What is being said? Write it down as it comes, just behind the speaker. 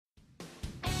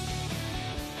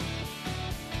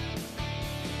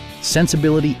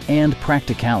sensibility, and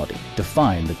practicality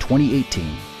define the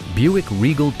 2018 Buick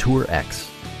Regal TourX.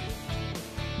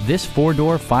 This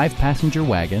four-door, five-passenger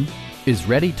wagon is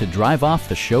ready to drive off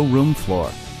the showroom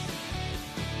floor.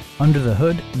 Under the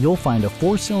hood, you'll find a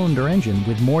four-cylinder engine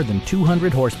with more than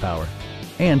 200 horsepower.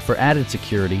 And for added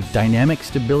security, dynamic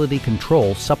stability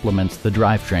control supplements the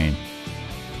drivetrain.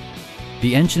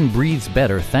 The engine breathes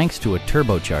better thanks to a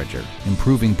turbocharger,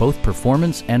 improving both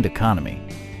performance and economy.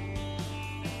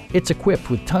 It's equipped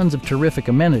with tons of terrific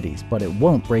amenities, but it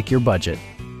won't break your budget,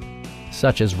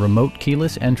 such as remote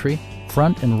keyless entry,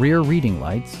 front and rear reading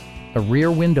lights, a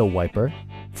rear window wiper,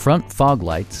 front fog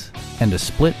lights, and a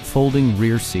split folding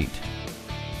rear seat.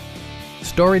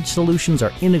 Storage solutions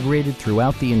are integrated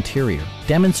throughout the interior,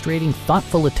 demonstrating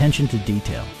thoughtful attention to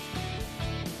detail.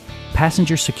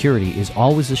 Passenger security is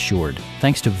always assured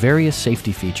thanks to various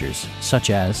safety features such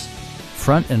as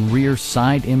front and rear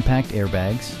side impact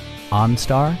airbags,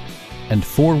 OnStar, and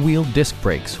four-wheel disc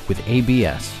brakes with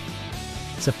ABS.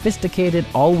 Sophisticated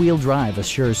all-wheel drive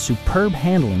assures superb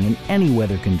handling in any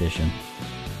weather condition.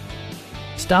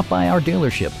 Stop by our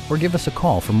dealership or give us a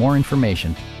call for more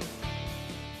information.